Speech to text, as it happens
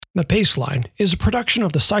The Paceline is a production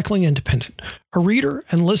of the Cycling Independent, a reader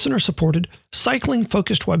and listener-supported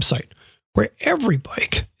cycling-focused website where every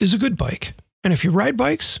bike is a good bike. And if you ride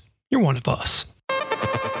bikes, you're one of us.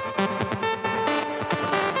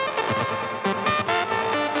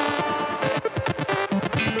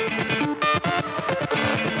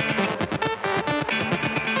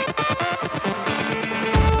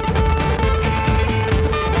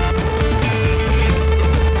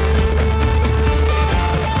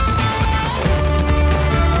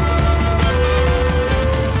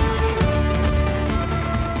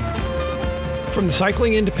 From the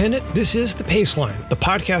Cycling Independent, this is The Paceline, the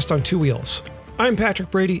podcast on two wheels. I'm Patrick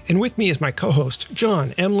Brady, and with me is my co-host,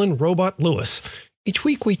 John Emlyn Robot Lewis. Each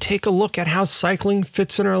week, we take a look at how cycling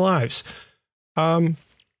fits in our lives. Man,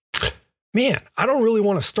 I don't really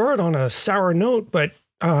want to start on a sour note, but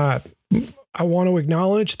I want to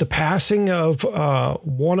acknowledge the passing of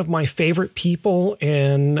one of my favorite people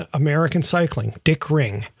in American cycling, Dick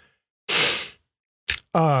Ring.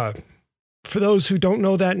 For those who don't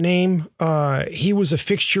know that name, he was a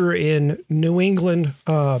fixture in New England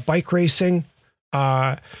bike racing.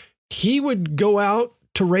 He would go out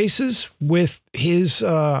to races with his,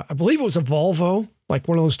 I believe it was a Volvo, like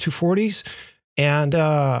one of those 240s, and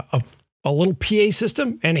a little PA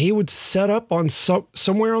system, and he would set up on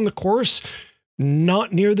somewhere on the course,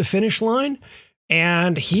 not near the finish line,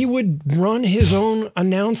 and he would run his own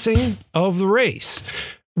announcing of the race,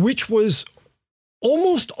 which was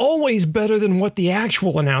almost always better than what the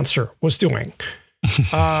actual announcer was doing.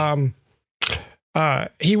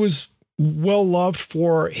 He was well loved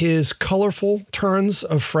for his colorful turns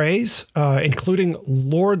of phrase, including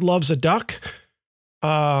 "Lord loves a duck,"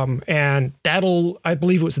 and I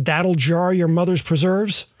believe it was "That'll jar your mother's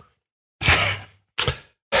preserves."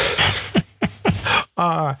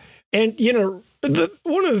 And you know,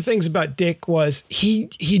 one of the things about Dick was he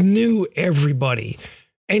knew everybody.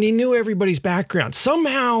 And he knew everybody's background.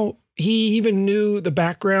 Somehow he even knew the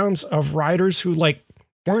backgrounds of riders who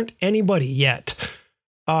weren't anybody yet.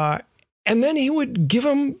 And then he would give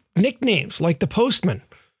them nicknames like the Postman.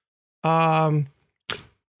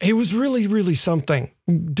 He was really, really something.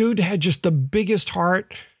 Dude had just the biggest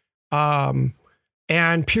heart.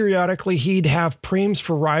 And periodically he'd have preems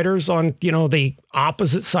for riders on, the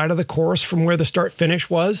opposite side of the course from where the start finish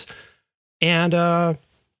was. And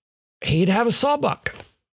he'd have a sawbuck.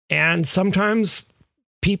 And sometimes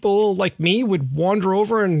people like me would wander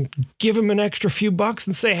over and give him an extra few bucks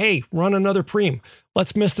and say, "Hey, run another preem.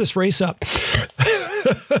 Let's mess this race up."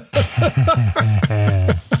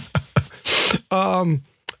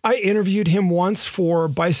 I interviewed him once for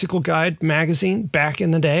Bicycle Guide magazine back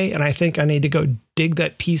in the day, and I think I need to go dig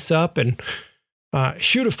that piece up and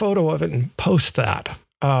shoot a photo of it and post that.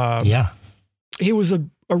 Yeah. He was a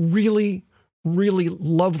really, really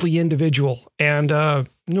lovely individual, and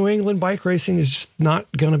New England bike racing is just not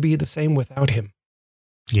going to be the same without him.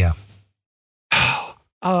 Yeah.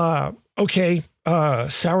 Okay.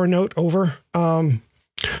 Sour note over. What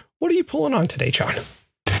are you pulling on today, John?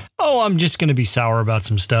 Oh, I'm just going to be sour about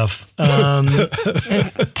some stuff.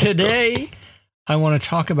 Today, I want to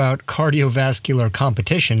talk about cardiovascular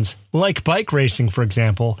competitions, like bike racing, for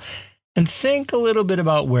example, and think a little bit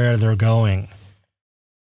about where they're going.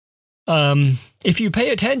 If you pay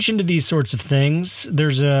attention to these sorts of things,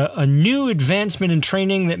 there's a new advancement in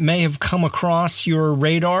training that may have come across your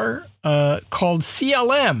radar called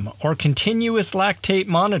CLM, or continuous lactate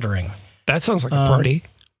monitoring. That sounds like a party.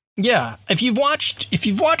 Yeah. If you've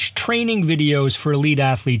watched training videos for elite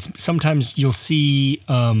athletes, sometimes you'll see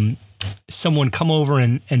someone come over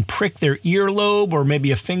and prick their earlobe or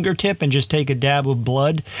maybe a fingertip and just take a dab of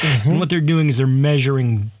blood. Mm-hmm. And what they're doing is they're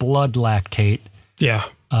measuring blood lactate. Yeah.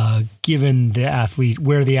 Given the athlete,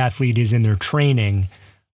 where the athlete is in their training,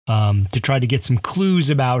 to try to get some clues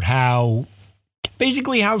about how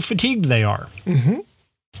fatigued they are. Mm-hmm.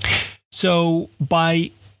 So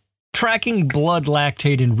by tracking blood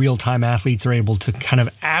lactate in real time, athletes are able to kind of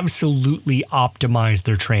absolutely optimize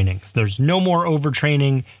their trainings. There's no more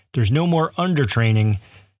overtraining. There's no more undertraining.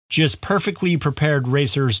 Just perfectly prepared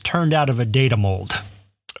racers turned out of a data mold.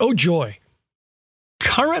 Oh, joy.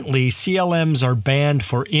 Currently, CLMs are banned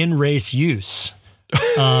for in-race use.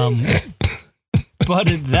 But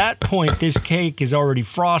at that point, this cake is already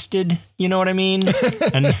frosted. You know what I mean?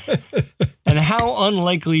 And how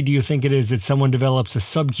unlikely do you think it is that someone develops a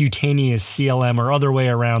subcutaneous CLM or other way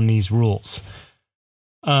around these rules?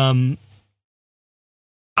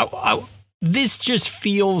 This just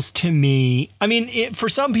feels to me, for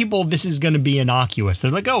some people, this is going to be innocuous. They're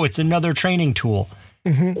like, oh, it's another training tool.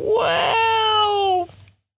 Mm-hmm. Well,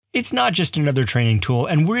 it's not just another training tool.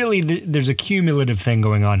 And really, there's a cumulative thing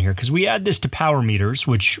going on here, because we add this to power meters,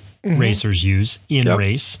 which racers use in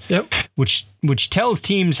race, which tells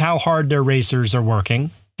teams how hard their racers are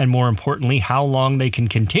working, and more importantly, how long they can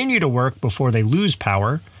continue to work before they lose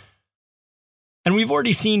power. And we've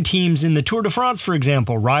already seen teams in the Tour de France, for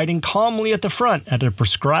example, riding calmly at the front at a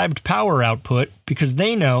prescribed power output because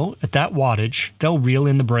they know at that wattage they'll reel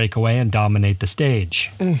in the breakaway and dominate the stage.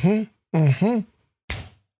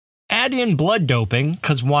 Add in blood doping,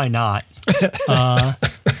 because why not?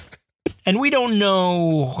 And we don't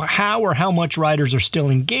know how or how much riders are still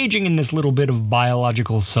engaging in this little bit of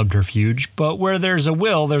biological subterfuge, but where there's a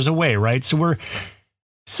will, there's a way, right?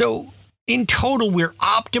 So in total, we're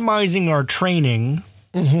optimizing our training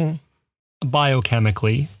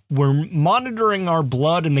biochemically. We're monitoring our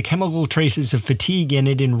blood and the chemical traces of fatigue in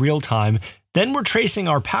it in real time. Then we're tracing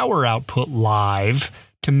our power output live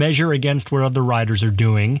to measure against what other riders are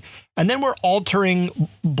doing. And then we're altering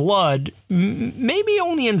blood, maybe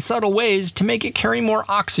only in subtle ways, to make it carry more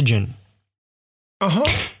oxygen.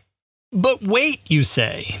 But wait, you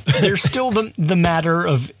say, there's still the matter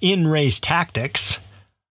of in-race tactics.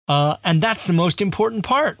 And that's the most important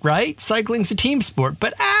part, right? Cycling's a team sport.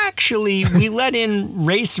 But actually, we let in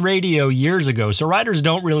race radio years ago, so riders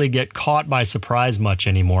don't really get caught by surprise much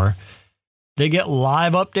anymore. They get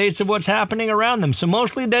live updates of what's happening around them, so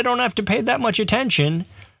mostly they don't have to pay that much attention.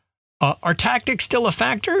 Are tactics still a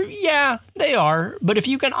factor? Yeah, they are. But if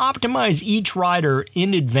you can optimize each rider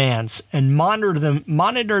in advance and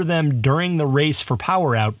monitor them during the race for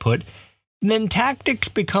power output, then tactics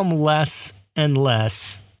become less and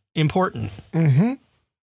less important. Given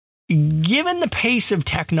the pace of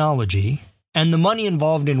technology and the money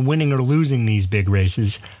involved in winning or losing these big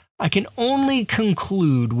races, I can only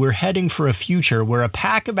conclude we're heading for a future where a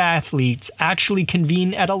pack of athletes actually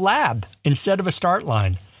convene at a lab instead of a start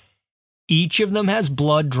line. Each of them has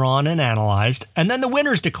blood drawn and analyzed, and then the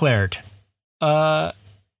winner's declared.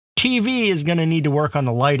 TV is going to need to work on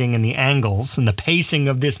the lighting and the angles and the pacing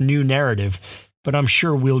of this new narrative, but I'm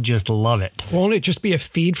sure we'll just love it. Won't it just be a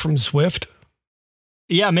feed from Zwift?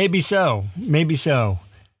 Yeah, maybe so. Maybe so.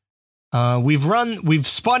 We've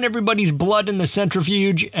spun everybody's blood in the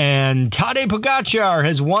centrifuge, and Tadej Pogačar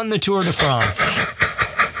has won the Tour de France.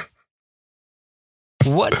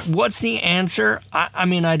 What's the answer? I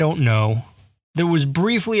mean, I don't know. There was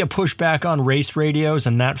briefly a pushback on race radios,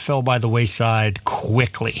 and that fell by the wayside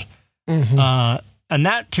quickly. And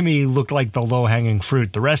that, to me, looked like the low-hanging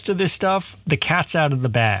fruit. The rest of this stuff, the cat's out of the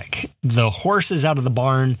bag. The horse is out of the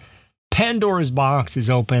barn. Pandora's box is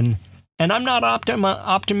open. And I'm not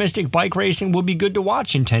optimistic bike racing will be good to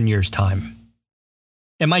watch in 10 years' time.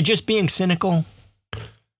 Am I just being cynical?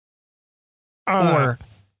 Or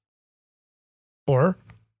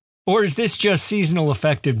is this just seasonal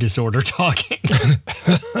affective disorder talking?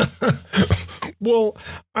 Well,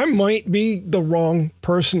 I might be the wrong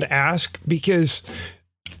person to ask because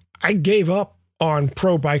I gave up on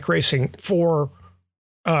pro bike racing for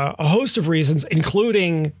a host of reasons,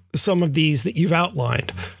 including some of these that you've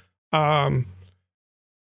outlined. Some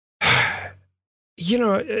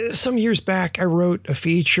years back, I wrote a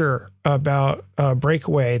feature about a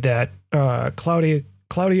breakaway that Claudio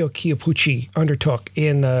Chiappucci undertook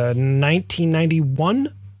in the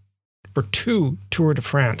 1991 or 2 Tour de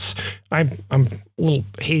France. I'm a little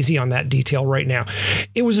hazy on that detail right now.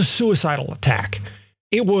 It was a suicidal attack.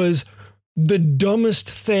 It was the dumbest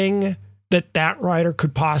thing that rider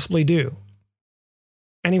could possibly do.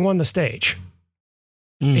 And he won the stage.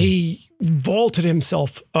 He vaulted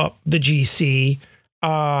himself up the GC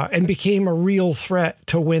and became a real threat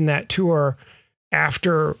to win that tour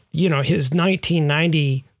after, his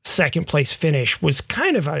 1990 second place finish was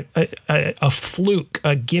kind of a fluke,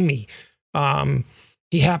 a gimme.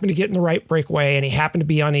 He happened to get in the right breakaway and he happened to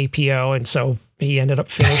be on EPO. And so he ended up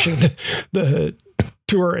finishing the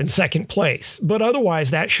tour in second place. But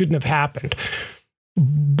otherwise, that shouldn't have happened.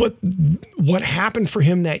 But what happened for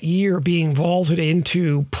him that year, being vaulted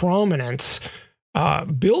into prominence,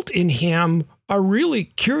 built in him a really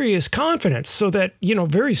curious confidence so that,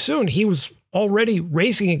 very soon he was already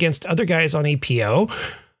racing against other guys on EPO.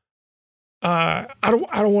 I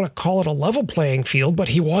don't want to call it a level playing field, but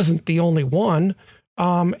he wasn't the only one.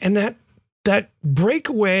 And that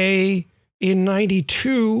breakaway in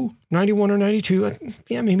 91 or 92,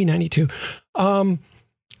 maybe 92,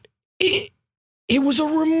 it was a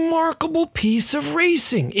remarkable piece of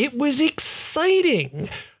racing. It was exciting.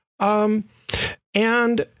 And,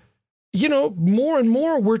 more and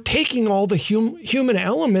more, we're taking all the human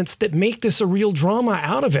elements that make this a real drama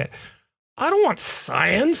out of it. I don't want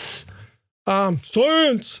science.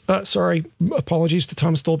 Science. Sorry, apologies to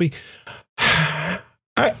Tom Stolby.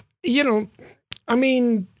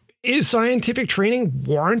 Is scientific training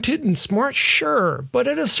warranted and smart? Sure. But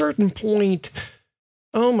at a certain point,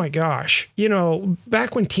 oh my gosh,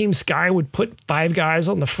 back when Team Sky would put 5 guys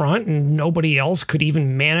on the front and nobody else could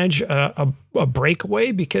even manage a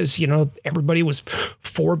breakaway because, everybody was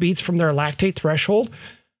 4 beats from their lactate threshold.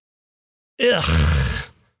 Ugh.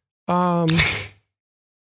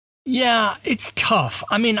 Yeah, it's tough.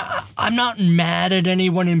 I mean, I'm not mad at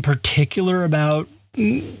anyone in particular about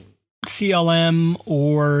CLM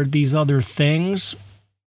or these other things,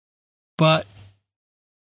 but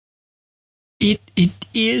it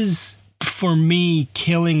is, for me,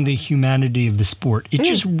 killing the humanity of the sport. It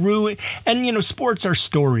just ruined, and sports are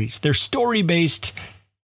stories. They're story-based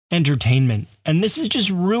entertainment, and this is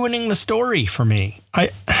just ruining the story for me.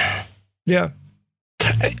 Yeah.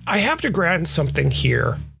 I have to grant something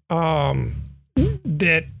here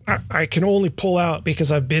that I can only pull out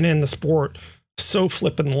because I've been in the sport so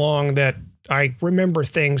flippin' long that I remember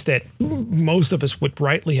things that most of us would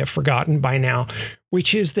rightly have forgotten by now,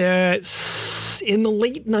 which is that in the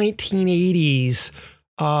late 1980s,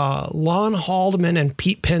 Lon Haldeman and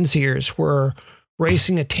Pete Penziers were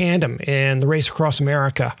racing a tandem in the Race Across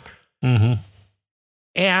America. Mm-hmm.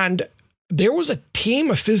 And there was a team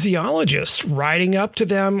of physiologists riding up to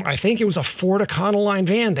them. I think it was a Ford Econoline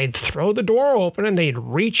van. They'd throw the door open and they'd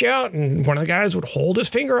reach out and one of the guys would hold his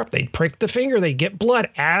finger up. They'd prick the finger. They'd get blood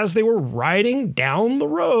as they were riding down the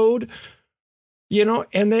road,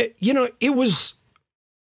 and that, it was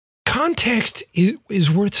context is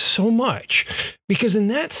worth so much because in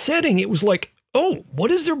that setting, it was like, oh,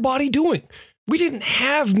 what is their body doing? We didn't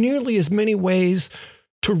have nearly as many ways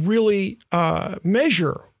to really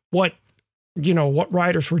measure what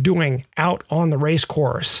riders were doing out on the race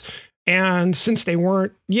course. And since they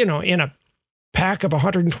weren't, in a pack of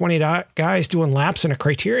 120 guys doing laps in a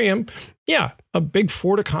criterium, a big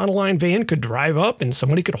Ford Econoline van could drive up and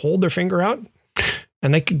somebody could hold their finger out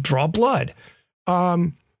and they could draw blood.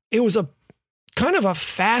 It was a kind of a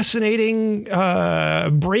fascinating,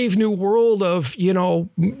 brave new world of,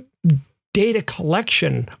 data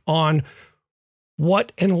collection on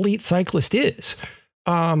what an elite cyclist is.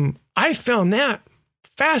 I found that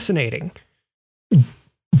fascinating,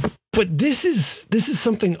 but this is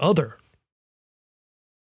something other.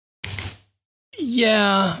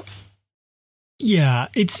 Yeah.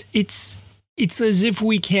 It's as if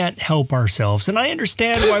we can't help ourselves, and I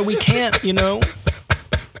understand why we can't.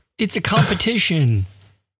 It's a competition,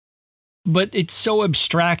 but it's so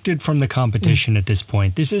abstracted from the competition at this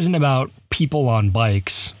point. This isn't about people on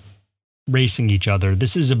bikes racing each other.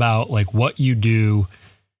 This is about what you do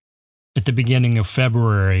at the beginning of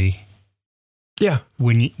February. Yeah.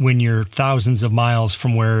 When you're thousands of miles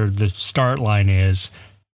from where the start line is.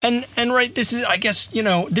 And right, this is, I guess,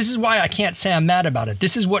 this is why I can't say I'm mad about it.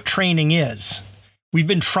 This is what training is. We've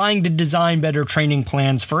been trying to design better training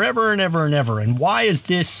plans forever and ever and ever. And why is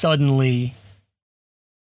this suddenly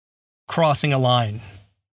crossing a line?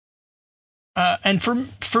 And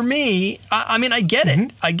for me, I mean, I get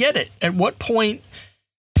it. I get it. At what point,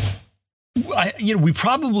 we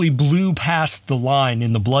probably blew past the line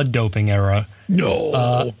in the blood doping era.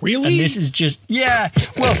 No, really? And this is just,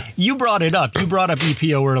 well, you brought it up. You brought up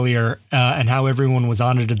EPO earlier and how everyone was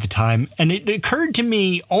on it at the time. And it occurred to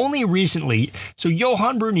me only recently. So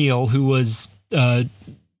Johan Brunel, who was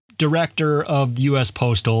director of the U.S.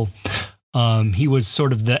 Postal, he was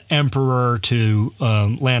sort of the emperor to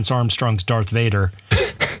Lance Armstrong's Darth Vader.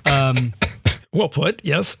 Well put,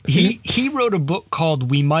 yes. He wrote a book called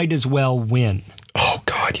We Might As Well Win. Oh,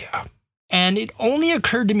 God, yeah. And it only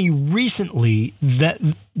occurred to me recently that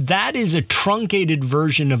that is a truncated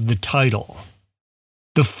version of the title.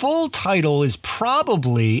 The full title is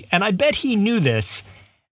probably, and I bet he knew this,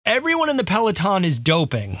 Everyone in the Peloton is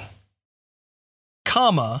Doping,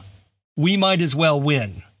 comma, We Might As Well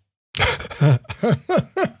Win.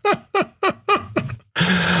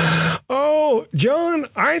 Oh, John,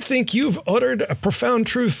 I think you've uttered a profound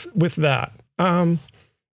truth with that. I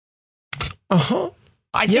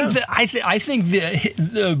think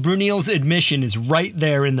the Brunel's admission is right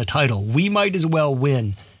there in the title. We might as well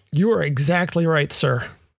win. You are exactly right, sir.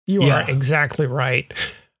 You are exactly right.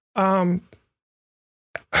 When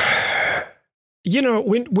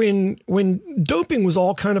doping was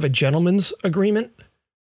all kind of a gentleman's agreement,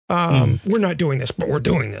 we're not doing this, but we're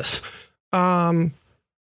doing this. I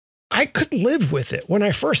could live with it. When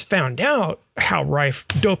I first found out how rife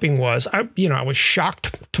doping was, I was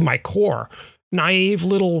shocked to my core. Naive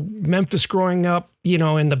little Memphis growing up,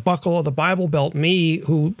 in the buckle of the Bible Belt, me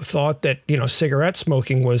who thought that, cigarette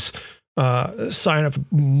smoking was sign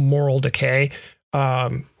of moral decay.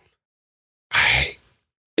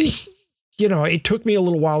 It took me a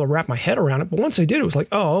little while to wrap my head around it, but once I did, it was like,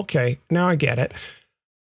 oh, okay, now I get it.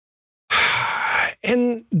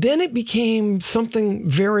 And then it became something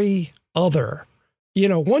very other.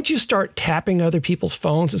 Once you start tapping other people's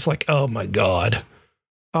phones, it's like, oh my God.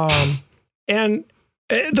 And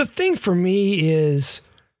the thing for me is,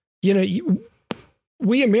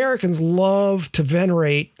 we Americans love to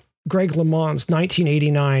venerate Greg LeMond's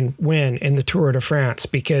 1989 win in the Tour de France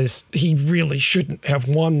because he really shouldn't have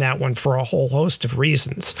won that one for a whole host of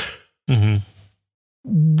reasons. Mm-hmm.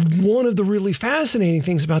 One of the really fascinating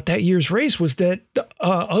things about that year's race was that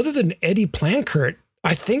other than Eddie Plancart,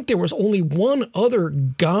 I think there was only one other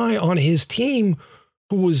guy on his team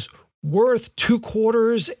who was worth 2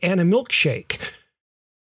 quarters and a milkshake.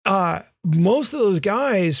 Most of those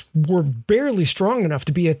guys were barely strong enough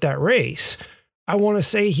to be at that race. I want to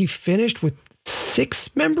say he finished with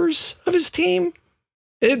 6 members of his team.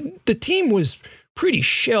 The team was pretty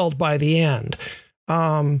shelled by the end.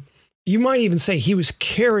 You might even say he was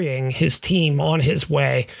carrying his team on his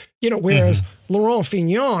way, whereas Laurent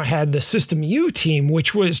Fignon had the System U team,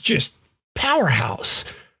 which was just powerhouse.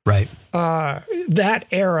 Right. That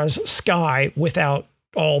era's Sky without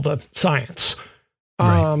all the science.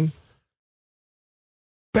 Right.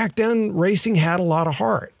 Back then, racing had a lot of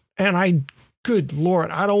heart. And good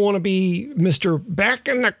Lord, I don't want to be Mr. Back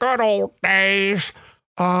in the good old days.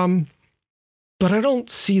 But I don't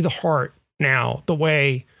see the heart now the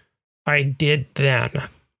way I did then.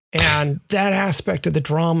 And that aspect of the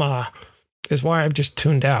drama is why I've just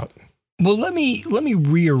tuned out. Well, let me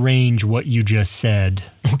rearrange what you just said.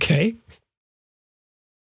 Okay.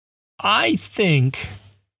 I think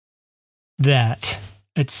that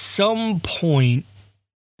at some point,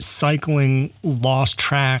 cycling lost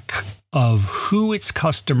track of who its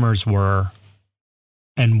customers were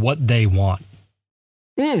and what they want.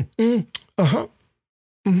 Uh-huh.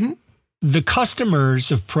 Mm-hmm. The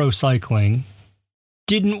customers of pro cycling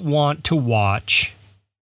didn't want to watch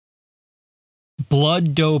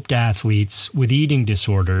blood-doped athletes with eating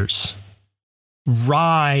disorders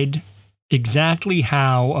ride exactly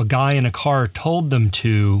how a guy in a car told them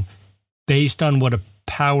to based on what a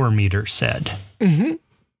power meter said. Mm-hmm.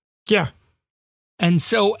 Yeah. And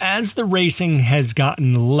so as the racing has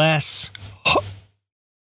gotten less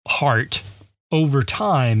heart over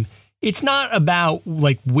time, it's not about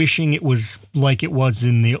like wishing it was like it was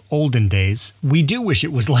in the olden days. We do wish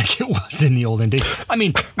it was like it was in the olden days. I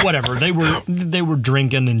mean, whatever. They were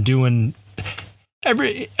drinking and doing.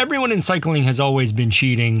 Everyone in cycling has always been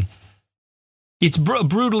cheating. It's a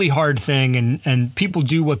brutally hard thing, and people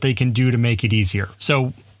do what they can do to make it easier.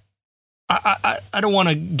 So I don't want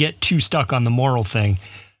to get too stuck on the moral thing,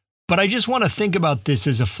 but I just want to think about this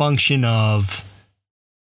as a function of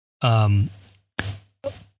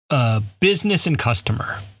business and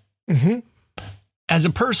customer. Mm-hmm. As a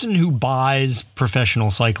person who buys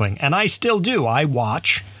professional cycling, and I still do, I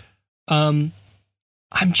watch, I'm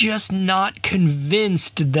just not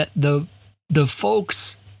convinced that the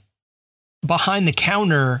folks behind the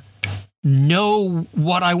counter know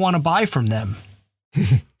what I want to buy from them.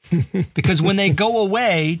 Because when they go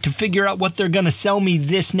away to figure out what they're going to sell me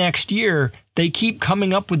this next year, they keep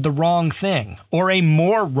coming up with the wrong thing or a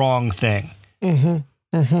more wrong thing.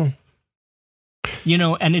 Mm-hmm. Mm-hmm.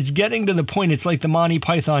 And it's getting to the point, it's like the Monty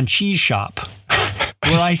Python cheese shop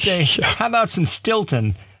where I say, how about some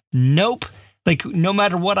Stilton? Nope. Like, no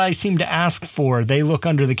matter what I seem to ask for, they look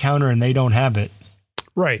under the counter and they don't have it.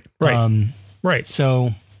 Right. Right.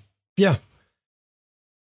 So, yeah.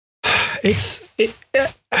 It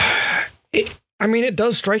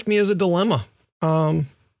does strike me as a dilemma. And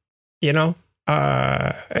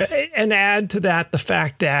add to that the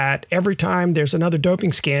fact that every time there's another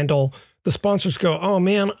doping scandal, the sponsors go, oh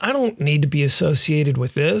man, I don't need to be associated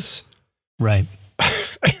with this. Right.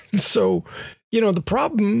 So, the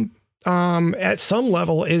problem at some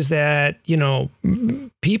level is that,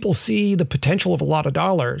 people see the potential of a lot of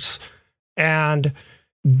dollars and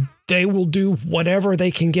they will do whatever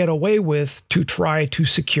they can get away with to try to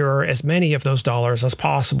secure as many of those dollars as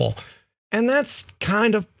possible. And that's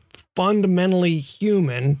kind of fundamentally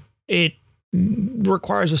human. It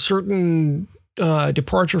requires a certain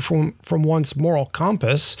departure from one's moral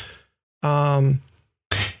compass. Well,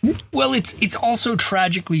 it's also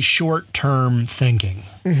tragically short-term thinking,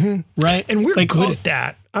 right? And we're good at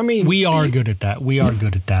that. I mean, we are good at that. We are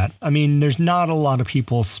good at that. I mean, there's not a lot of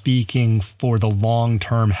people speaking for the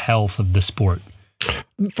long-term health of the sport.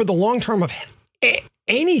 For the long term of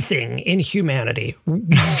anything in humanity.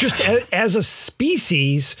 Just as a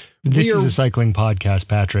species. This is a cycling podcast,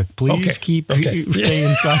 Patrick. Please stay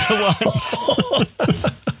inside the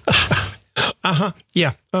lines.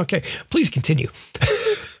 Yeah. Okay. Please continue.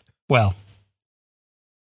 Well,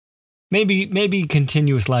 maybe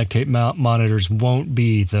continuous lactate monitors won't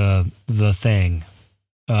be the thing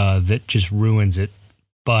that just ruins it,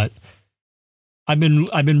 but I've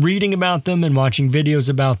been reading about them and watching videos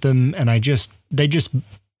about them, and they just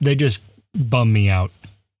bum me out.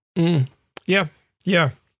 Yeah.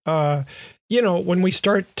 When we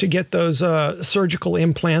start to get those surgical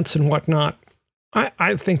implants and whatnot,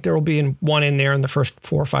 I think there will be one in there in the first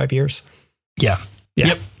 4 or 5 years. Yeah.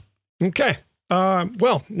 Yep. Okay.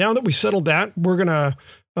 Well, now that we settled that, we're going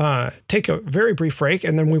to take a very brief break,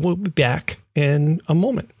 and then we will be back in a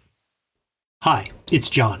moment. Hi, it's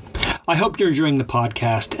John. I hope you're enjoying the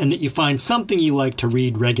podcast and that you find something you like to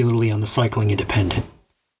read regularly on the Cycling Independent.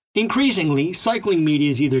 Increasingly, cycling media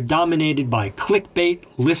is either dominated by clickbait,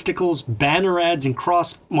 listicles, banner ads, and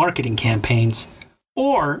cross-marketing campaigns,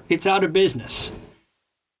 or it's out of business.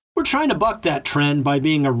 We're trying to buck that trend by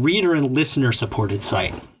being a reader and listener-supported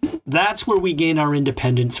site. That's where we gain our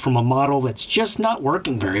independence from a model that's just not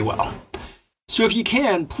working very well. So if you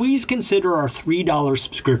can, please consider our $3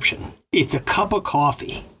 subscription. It's a cup of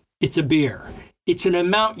coffee. It's a beer. It's an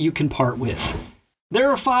amount you can part with. There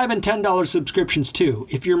are $5 and $10 subscriptions too.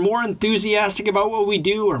 If you're more enthusiastic about what we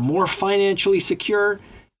do or more financially secure,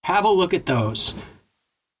 have a look at those.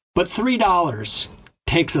 But $3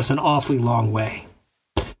 takes us an awfully long way.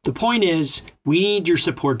 The point is, we need your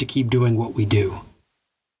support to keep doing what we do.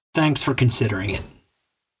 Thanks for considering it.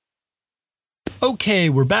 Okay,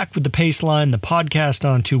 we're back with the Paceline, the podcast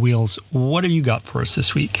on two wheels. What have you got for us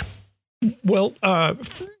this week? Well,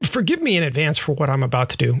 forgive me in advance for what I'm about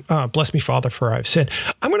to do. Bless me, Father, for I've sinned.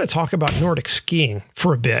 I'm going to talk about Nordic skiing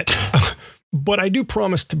for a bit, but I do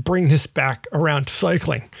promise to bring this back around to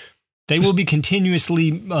cycling. They will be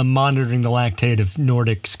continuously monitoring the lactate of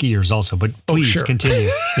Nordic skiers also, but please continue.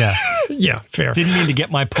 Yeah. Yeah, fair. Didn't mean to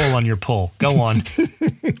get my pull on your pull. Go on.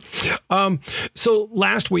 So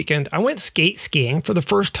last weekend, I went skate skiing for the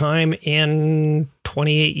first time in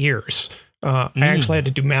 28 years. I actually had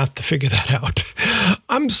to do math to figure that out.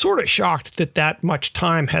 I'm sort of shocked that much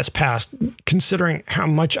time has passed, considering how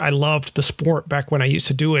much I loved the sport back when I used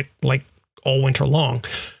to do it like all winter long.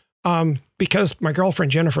 Because my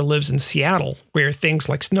girlfriend Jennifer lives in Seattle, where things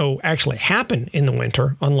like snow actually happen in the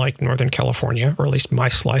winter, unlike Northern California, or at least my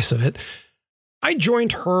slice of it. I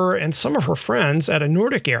joined her and some of her friends at a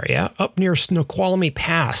Nordic area up near Snoqualmie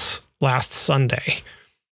Pass last Sunday.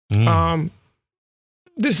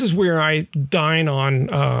 This is where I dine on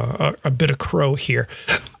a bit of crow here.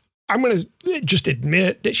 I'm going to just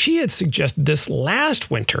admit that she had suggested this last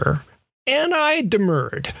winter, and I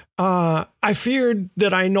demurred. I feared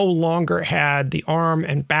that I no longer had the arm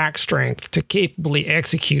and back strength to capably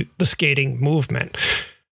execute the skating movement.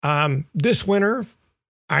 This winter,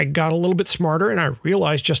 I got a little bit smarter and I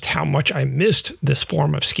realized just how much I missed this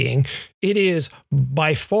form of skiing. It is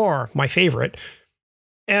by far my favorite.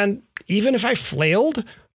 And even if I flailed,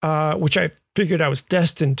 which I figured I was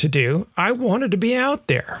destined to do, I wanted to be out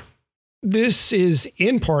there. This is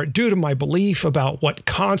in part due to my belief about what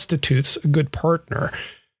constitutes a good partner.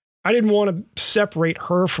 I didn't want to separate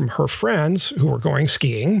her from her friends who were going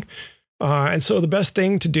skiing. And so the best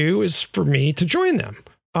thing to do is for me to join them.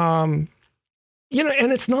 And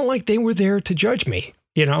it's not like they were there to judge me,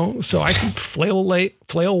 so I could flail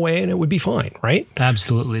away and it would be fine, right?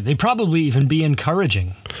 Absolutely. They'd probably even be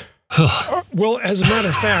encouraging. Well, as a matter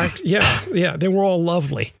of fact, yeah, they were all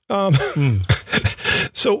lovely.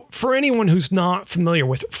 So for anyone who's not familiar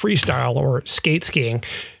with freestyle or skate skiing,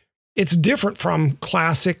 it's different from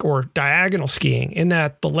classic or diagonal skiing in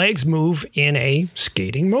that the legs move in a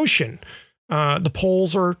skating motion. The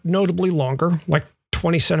poles are notably longer, like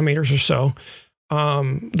 20 centimeters or so.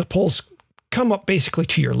 The poles come up basically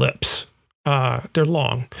to your lips. They're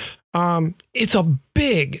long. It's a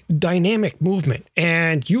big dynamic movement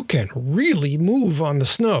and you can really move on the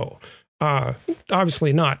snow.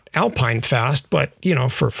 Obviously not alpine fast, but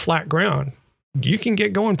for flat ground, you can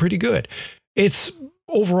get going pretty good.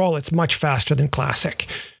 Overall, it's much faster than classic.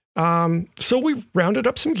 So we rounded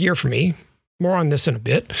up some gear for me. More on this in a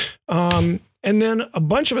bit. And then a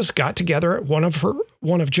bunch of us got together at one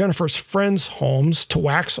of Jennifer's friends' homes to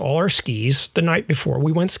wax all our skis the night before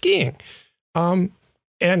we went skiing.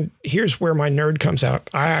 And here's where my nerd comes out.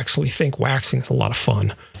 I actually think waxing is a lot of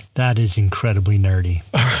fun. That is incredibly nerdy.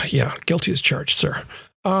 Yeah, guilty as charged, sir.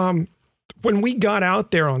 When we got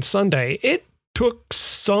out there on Sunday, it took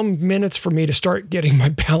some minutes for me to start getting my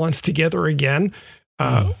balance together again.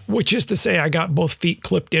 which is to say I got both feet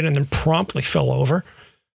clipped in and then promptly fell over.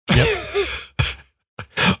 Yep.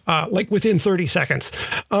 Like within 30 seconds.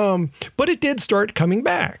 But it did start coming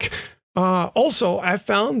back. Also, I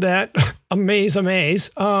found that, amaze,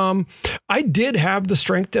 I did have the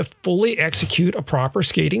strength to fully execute a proper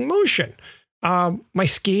skating motion. My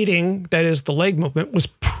skating, that is the leg movement, was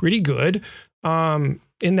pretty good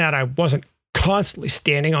in that I wasn't constantly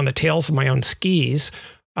standing on the tails of my own skis.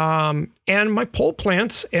 And my pole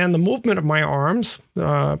plants and the movement of my arms,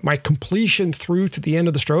 my completion through to the end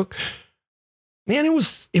of the stroke, man, it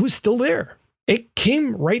was still there. It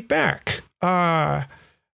came right back. I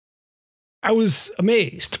was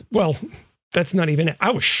amazed. Well, that's not even it.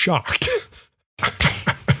 I was shocked.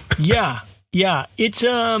 Yeah. It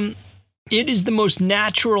is the most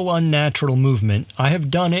natural, unnatural movement. I have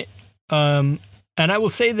done it. And I will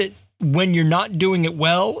say that when you're not doing it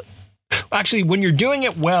well, actually, when you're doing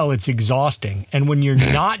it well, it's exhausting. And when you're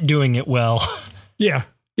not doing it well. Yeah.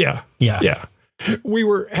 Yeah. We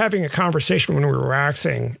were having a conversation when we were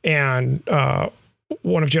waxing, and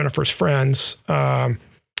one of Jennifer's friends,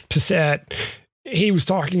 Pisette, he was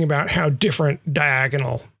talking about how different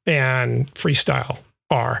diagonal and freestyle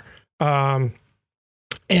are.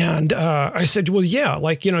 And I said, well, yeah,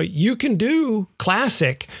 like, you can do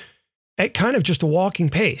classic at kind of just a walking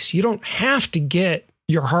pace. You don't have to get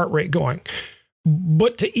your heart rate going.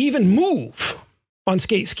 But to even move on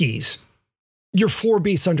skate skis, you're 4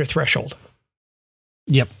 beats under threshold.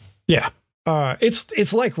 Yep. Yeah.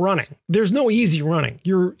 It's like running. There's no easy running.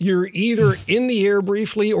 You're either in the air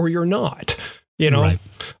briefly or you're not, Right.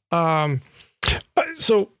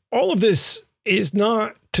 So all of this is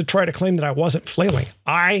not to try to claim that I wasn't flailing.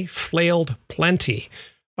 I flailed plenty.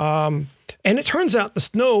 And it turns out the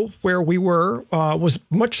snow where we were was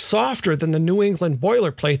much softer than the New England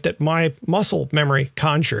boilerplate that my muscle memory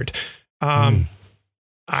conjured.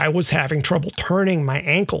 I was having trouble turning my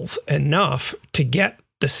ankles enough to get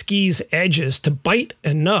the ski's edges to bite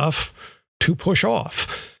enough to push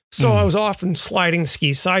off. So I was often sliding the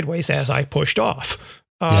skis sideways as I pushed off.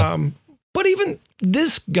 But even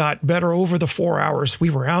this got better over the 4 hours we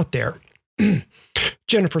were out there.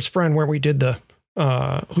 Jennifer's friend where we did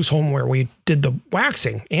whose home where we did the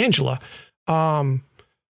waxing, Angela,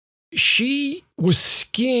 she was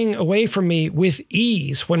skiing away from me with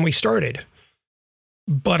ease when we started.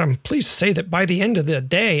 But I'm pleased to say that by the end of the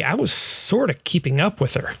day, I was sort of keeping up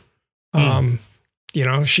with her.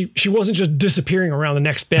 She wasn't just disappearing around the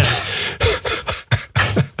next bend.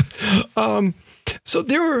 So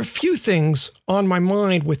there are a few things on my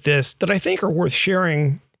mind with this that I think are worth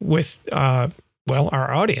sharing with, our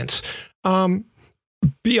audience.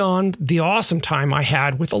 Beyond the awesome time I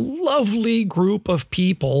had with a lovely group of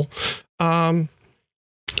people.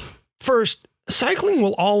 First, cycling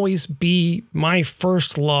will always be my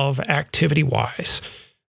first love activity-wise.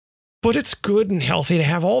 But it's good and healthy to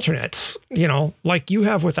have alternates, like you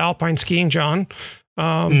have with alpine skiing, John.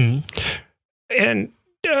 And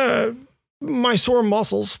my sore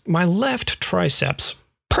muscles, my left triceps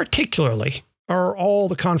particularly, are all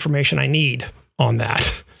the confirmation I need on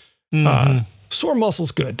that. Sore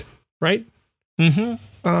muscles good, right?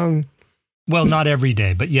 Well, not every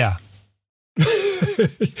day, but yeah.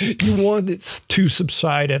 You want it to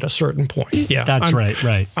subside at a certain point. Yeah, that's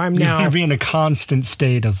right. I'm You're now going to be in a constant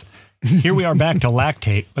state of, here we are back to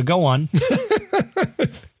lactate, but go on.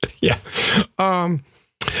 Yeah.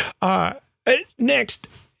 Next,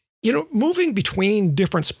 moving between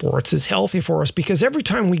different sports is healthy for us because every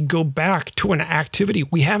time we go back to an activity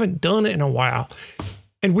we haven't done in a while,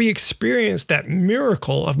 and we experience that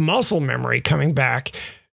miracle of muscle memory coming back,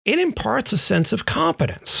 it imparts a sense of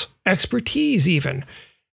competence, expertise even.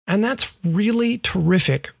 And that's really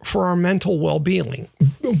terrific for our mental well-being.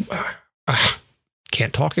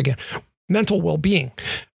 Can't talk again. Mental well-being.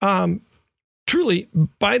 Truly,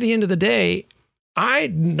 by the end of the day, I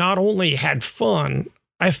not only had fun,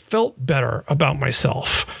 I felt better about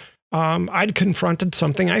myself. I'd confronted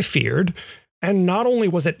something I feared, and not only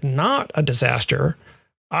was it not a disaster,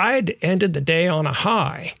 I'd ended the day on a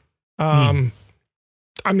high.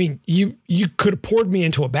 I mean, you could have poured me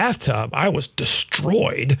into a bathtub. I was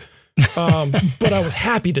destroyed, but I was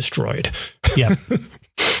happy destroyed. Yeah.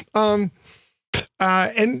 And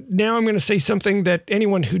now I'm going to say something that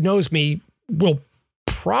anyone who knows me will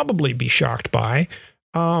probably be shocked by.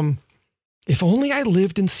 If only I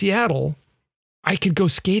lived in Seattle, I could go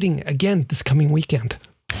skating again this coming weekend.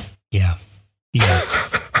 Yeah.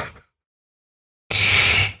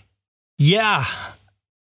 Yeah.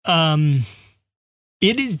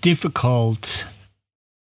 It is difficult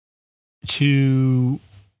to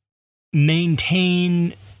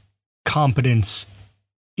maintain competence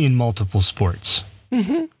in multiple sports.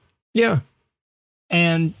 Mm-hmm. Yeah.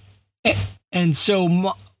 And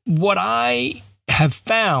so what I have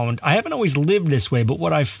found, I haven't always lived this way, but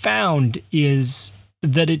what I've found is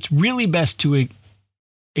that it's really best to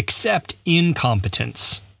accept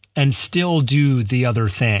incompetence and still do the other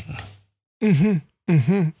thing. Mm-hmm.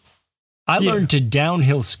 Mm-hmm. I learned to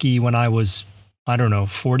downhill ski when I was,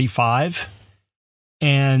 45.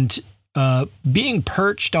 And being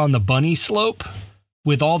perched on the bunny slope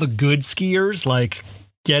with all the good skiers, like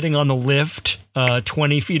getting on the lift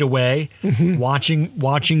 20 feet away,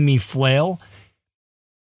 watching me flail,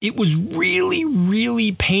 it was really,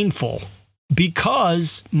 really painful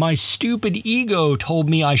because my stupid ego told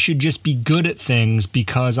me I should just be good at things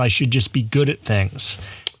because I should just be good at things.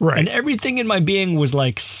 Right. And everything in my being was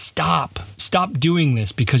like, stop doing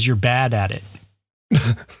this because you're bad at it.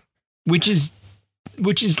 which is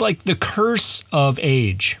like the curse of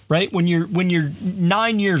age, right? When you're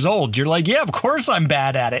 9 years old, you're like, yeah, of course I'm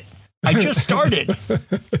bad at it. I just started.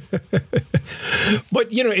 But,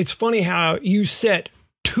 it's funny how you set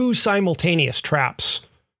two simultaneous traps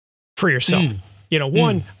for yourself.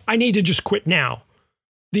 One, I need to just quit now.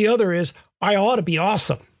 The other is, I ought to be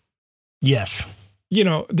awesome. Yes.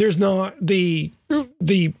 There's not the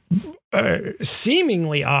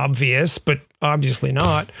seemingly obvious, but obviously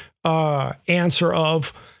not, answer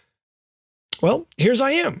of, well, here's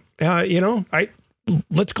I am.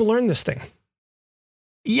 Let's go learn this thing.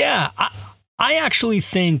 Yeah, I actually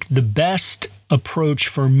think the best approach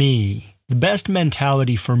for me, the best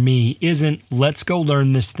mentality for me isn't let's go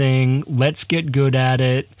learn this thing, let's get good at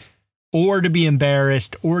it, or to be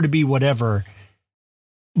embarrassed, or to be whatever.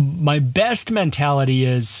 My best mentality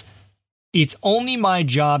is it's only my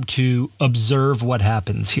job to observe what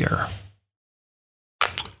happens here.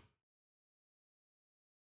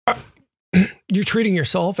 You're treating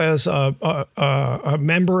yourself as a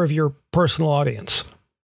member of your personal audience.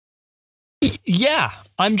 Yeah,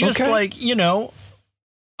 I'm just like,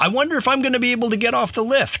 I wonder if I'm going to be able to get off the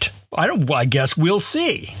lift. I guess we'll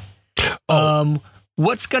see.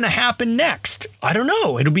 What's going to happen next? I don't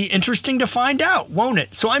know. It'll be interesting to find out, won't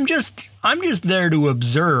it? So I'm just there to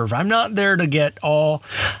observe. I'm not there to get all,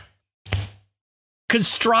 because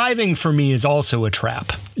striving for me is also a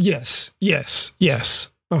trap. Yes.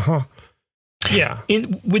 Uh-huh. Yeah.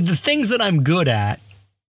 With the things that I'm good at,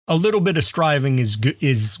 a little bit of striving is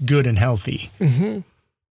good and healthy. Mm-hmm.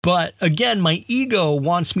 But again, my ego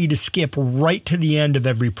wants me to skip right to the end of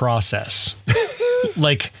every process.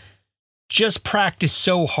 Like, just practice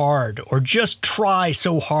so hard, or just try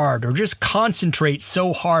so hard, or just concentrate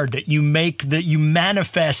so hard that you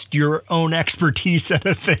manifest your own expertise at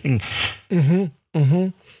a thing. Mm-hmm. Mm-hmm.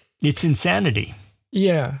 It's insanity.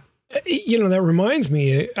 Yeah. That reminds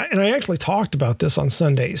me, and I actually talked about this on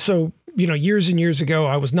Sunday. So, years and years ago,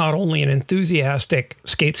 I was not only an enthusiastic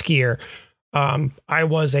skate skier, I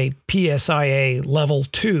was a PSIA level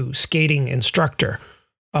 2 skating instructor.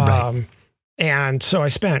 Right. And so I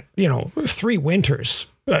spent, 3 winters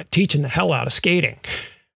teaching the hell out of skating.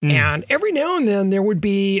 And every now and then there would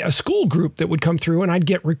be a school group that would come through and I'd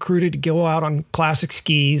get recruited to go out on classic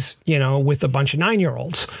skis, with a bunch of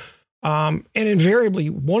 9-year-olds. And invariably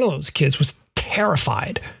one of those kids was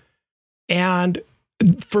terrified. And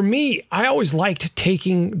for me, I always liked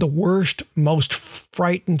taking the worst, most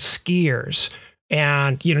frightened skiers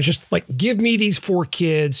and, just like, give me these 4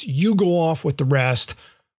 kids, you go off with the rest.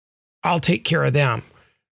 I'll take care of them.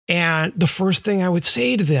 And the first thing I would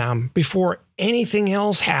say to them before anything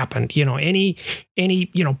else happened, any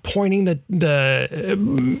pointing the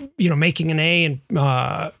making an A and,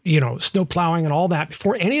 snow plowing and all that,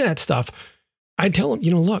 before any of that stuff, I'd tell them,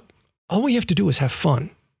 look, all we have to do is have fun.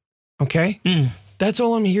 Okay. That's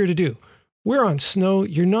all I'm here to do. We're on snow.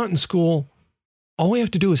 You're not in school. All we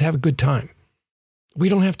have to do is have a good time. We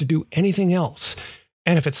don't have to do anything else.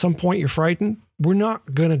 And if at some point you're frightened, we're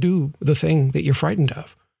not going to do the thing that you're frightened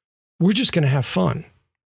of. We're just going to have fun.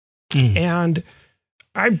 And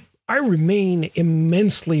I remain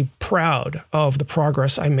immensely proud of the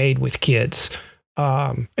progress I made with kids.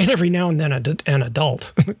 And every now and then an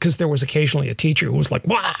adult, because there was occasionally a teacher who was like,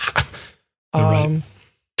 wah! Right.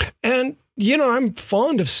 And, I'm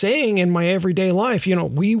fond of saying in my everyday life,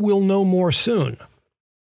 we will know more soon.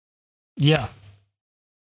 Yeah.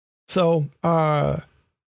 So, I'm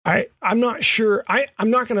not sure. I'm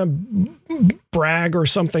not going to brag or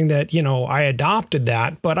something that, I adopted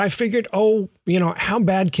that, but I figured, how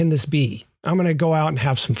bad can this be? I'm going to go out and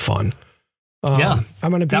have some fun. I'm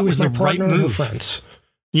going to be with my partner and her friends.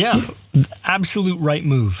 Yeah. Absolute right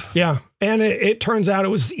move. Yeah. And it turns out it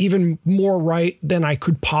was even more right than I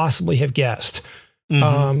could possibly have guessed.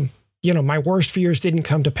 Mm-hmm. my worst fears didn't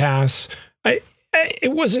come to pass.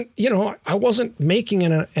 It wasn't, I wasn't making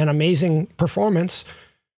an amazing performance,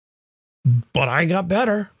 but I got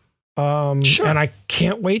better. Sure. And I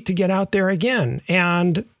can't wait to get out there again.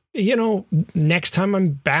 And, next time I'm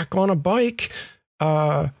back on a bike,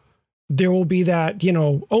 there will be that,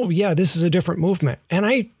 oh yeah, this is a different movement. And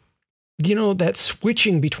that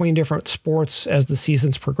switching between different sports as the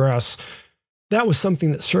seasons progress, that was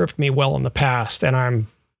something that served me well in the past. And I'm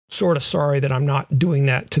sort of sorry that I'm not doing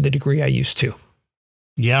that to the degree I used to.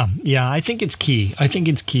 Yeah. I think it's key.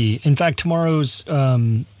 In fact, tomorrow's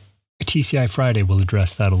TCI Friday will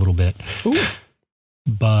address that a little bit. Ooh.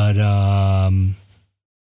 But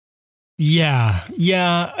yeah,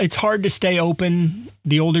 it's hard to stay open.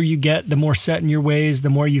 The older you get, the more set in your ways, the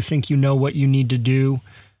more you think you know what you need to do.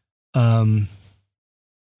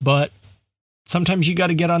 But sometimes you got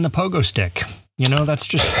to get on the pogo stick. That's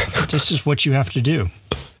just what you have to do.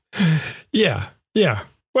 Yeah.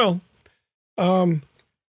 Well,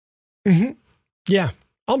 yeah,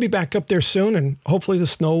 I'll be back up there soon, and hopefully the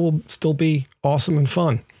snow will still be awesome and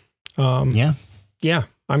fun. Yeah,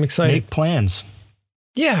 I'm excited. Make plans.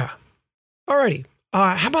 Yeah. Alrighty.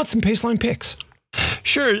 How about some Paceline picks?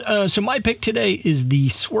 Sure. So my pick today is the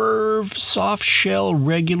Swerve Soft Shell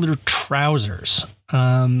Regular Trousers.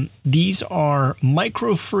 These are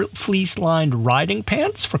micro fleece lined riding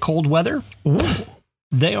pants for cold weather. Ooh.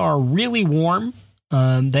 They are really warm.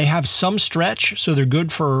 They have some stretch, so they're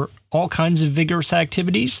good for all kinds of vigorous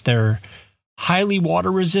activities. They're highly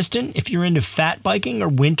water resistant. If you're into fat biking or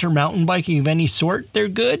winter mountain biking of any sort, they're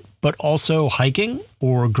good, but also hiking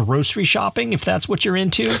or grocery shopping, if that's what you're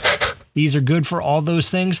into. These are good for all those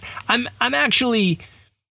things. I'm actually,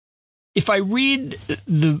 if I read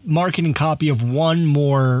the marketing copy of one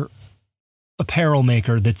more apparel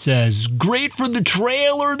maker that says, great for the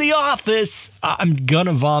trail or the office, I'm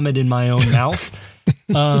gonna vomit in my own mouth.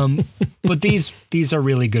 But these are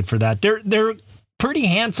really good for that. They're pretty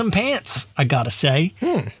handsome pants, I gotta say.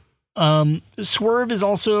 Swerve is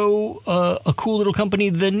also a cool little company.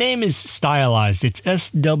 The name is stylized. It's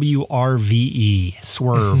SWRVE,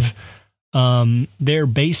 Swerve. They're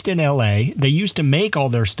based in LA. They used to make all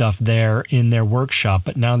their stuff there in their workshop,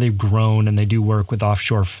 but now they've grown and they do work with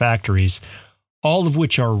offshore factories, all of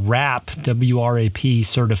which are WRAP, W-R-A-P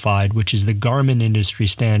certified, which is the garment industry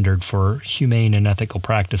standard for humane and ethical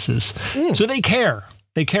practices. So they care.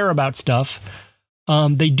 They care about stuff.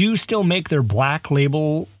 They do still make their black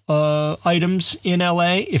label items in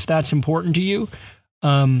LA, if that's important to you.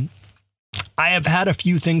 I have had a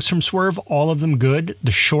few things from Swerve, all of them good.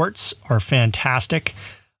 The shorts are fantastic.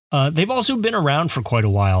 They've also been around for quite a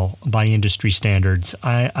while by industry standards.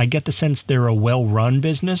 I get the sense they're a well-run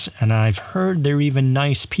business, and I've heard they're even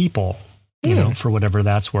nice people, for whatever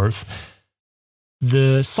that's worth.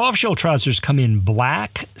 The soft shell trousers come in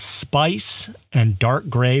black, spice, and dark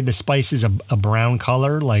gray. The spice is a brown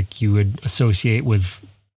color like you would associate with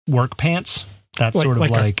work pants. That's sort of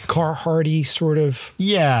like a Carharty sort of.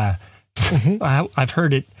 Yeah. I've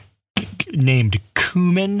heard it named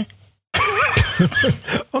cumin.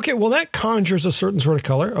 Okay, well, that conjures a certain sort of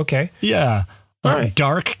color. Okay. Yeah. All right.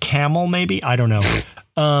 Dark camel, maybe? I don't know.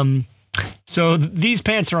 So these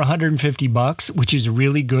pants are $150, which is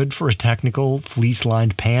really good for a technical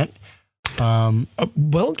fleece-lined pant.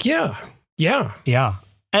 Well, yeah. Yeah.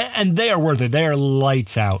 And they are worth it. They are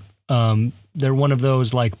lights out. They're one of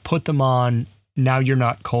those, like, put them on, now you're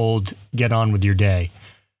not cold, get on with your day.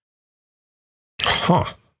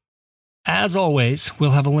 Huh. As always,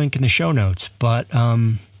 we'll have a link in the show notes, but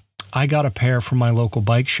I got a pair from my local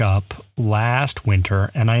bike shop last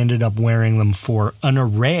winter, and I ended up wearing them for an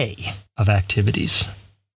array of activities.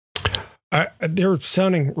 They're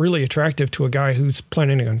sounding really attractive to a guy who's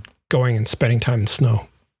planning on going and spending time in snow.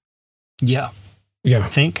 Yeah.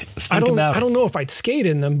 Think about it. I don't know if I'd skate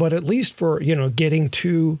in them, but at least for, getting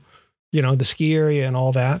to, the ski area and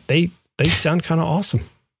all that, they sound kind of awesome.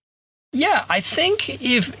 Yeah, I think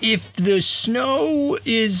if the snow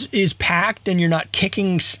is packed and you're not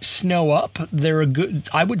kicking snow up, they're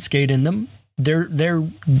I would skate in them. They're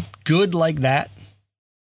good like that.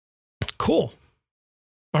 Cool.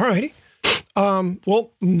 All righty.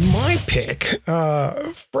 Well, my pick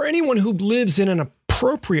for anyone who lives in an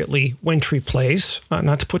appropriately wintry place,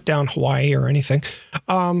 not to put down Hawaii or anything,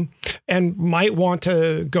 and might want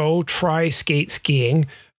to go try skate skiing.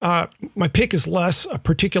 My pick is less a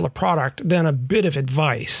particular product than a bit of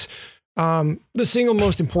advice. The single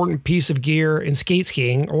most important piece of gear in skate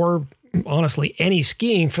skiing, or honestly any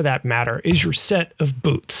skiing for that matter, is your set of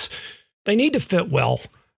boots. They need to fit well.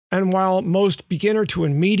 And while most beginner to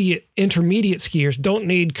intermediate skiers don't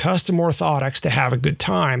need custom orthotics to have a good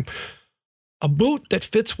time, a boot that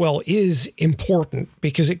fits well is important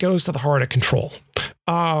because it goes to the heart of control.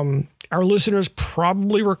 Our listeners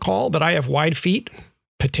probably recall that I have wide feet,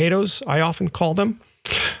 potatoes, I often call them.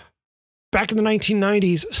 Back in the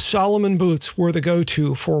 1990s, Salomon boots were the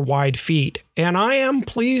go-to for wide feet, and I am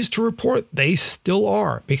pleased to report they still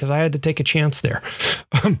are because I had to take a chance there.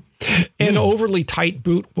 An overly tight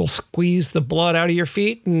boot will squeeze the blood out of your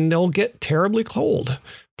feet and they'll get terribly cold.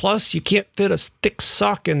 Plus, you can't fit a thick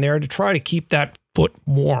sock in there to try to keep that foot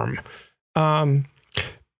warm. On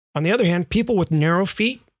the other hand, people with narrow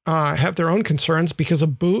feet have their own concerns because a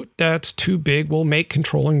boot that's too big will make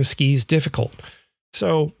controlling the skis difficult.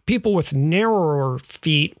 So people with narrower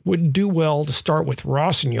feet would do well to start with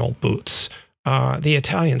Rossignol boots. The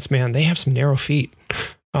Italians, man, they have some narrow feet.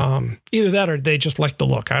 Either that or they just like the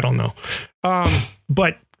look. I don't know.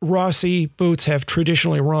 But Rossi boots have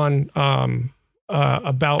traditionally run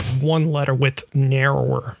about one letter width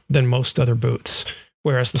narrower than most other boots,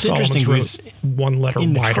 whereas the Salomon's was one letter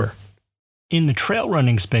wider. In the trail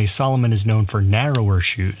running space, Salomon is known for narrower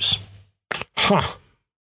shoes. Huh.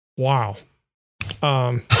 Wow.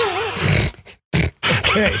 Okay.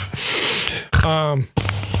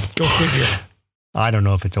 Go figure. I don't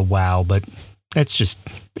know if it's a wow, but that's just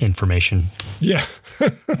information. Yeah.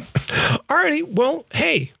 Alrighty. Well,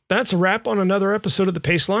 hey, that's a wrap on another episode of The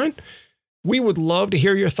Paceline. We would love to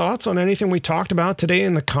hear your thoughts on anything we talked about today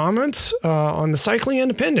in the comments on the Cycling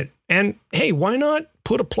Independent. And hey, why not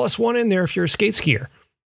put a +1 in there if you're a skate skier?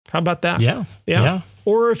 How about that? Yeah.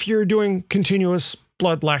 Or if you're doing continuous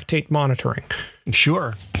blood lactate monitoring.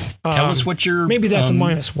 Sure. Tell us what your... Maybe that's a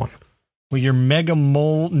 -1. Well, your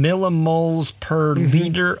millimoles per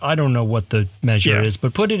liter. I don't know what the measure is,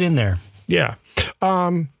 but put it in there. Yeah.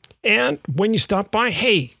 And when you stop by,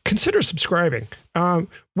 hey, consider subscribing.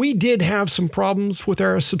 We did have some problems with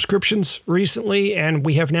our subscriptions recently, and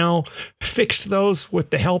we have now fixed those with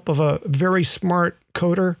the help of a very smart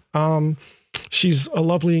coder. She's a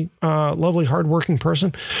lovely, hardworking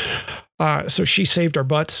person. So she saved our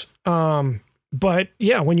butts. But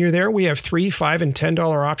yeah, when you're there, we have $3, $5, and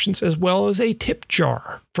 $10 options, as well as a tip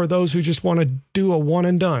jar for those who just want to do a one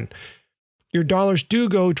and done. Your dollars do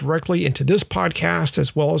go directly into this podcast,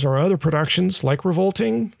 as well as our other productions like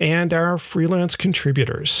Revolting and our freelance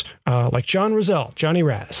contributors, like John Rozelle, Johnny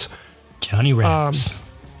Raz.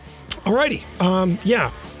 Alrighty.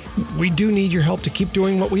 Yeah, we do need your help to keep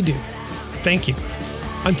doing what we do. Thank you.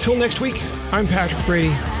 Until next week, I'm Patrick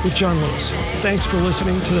Brady with John Lewis. Thanks for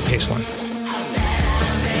listening to The Paceline.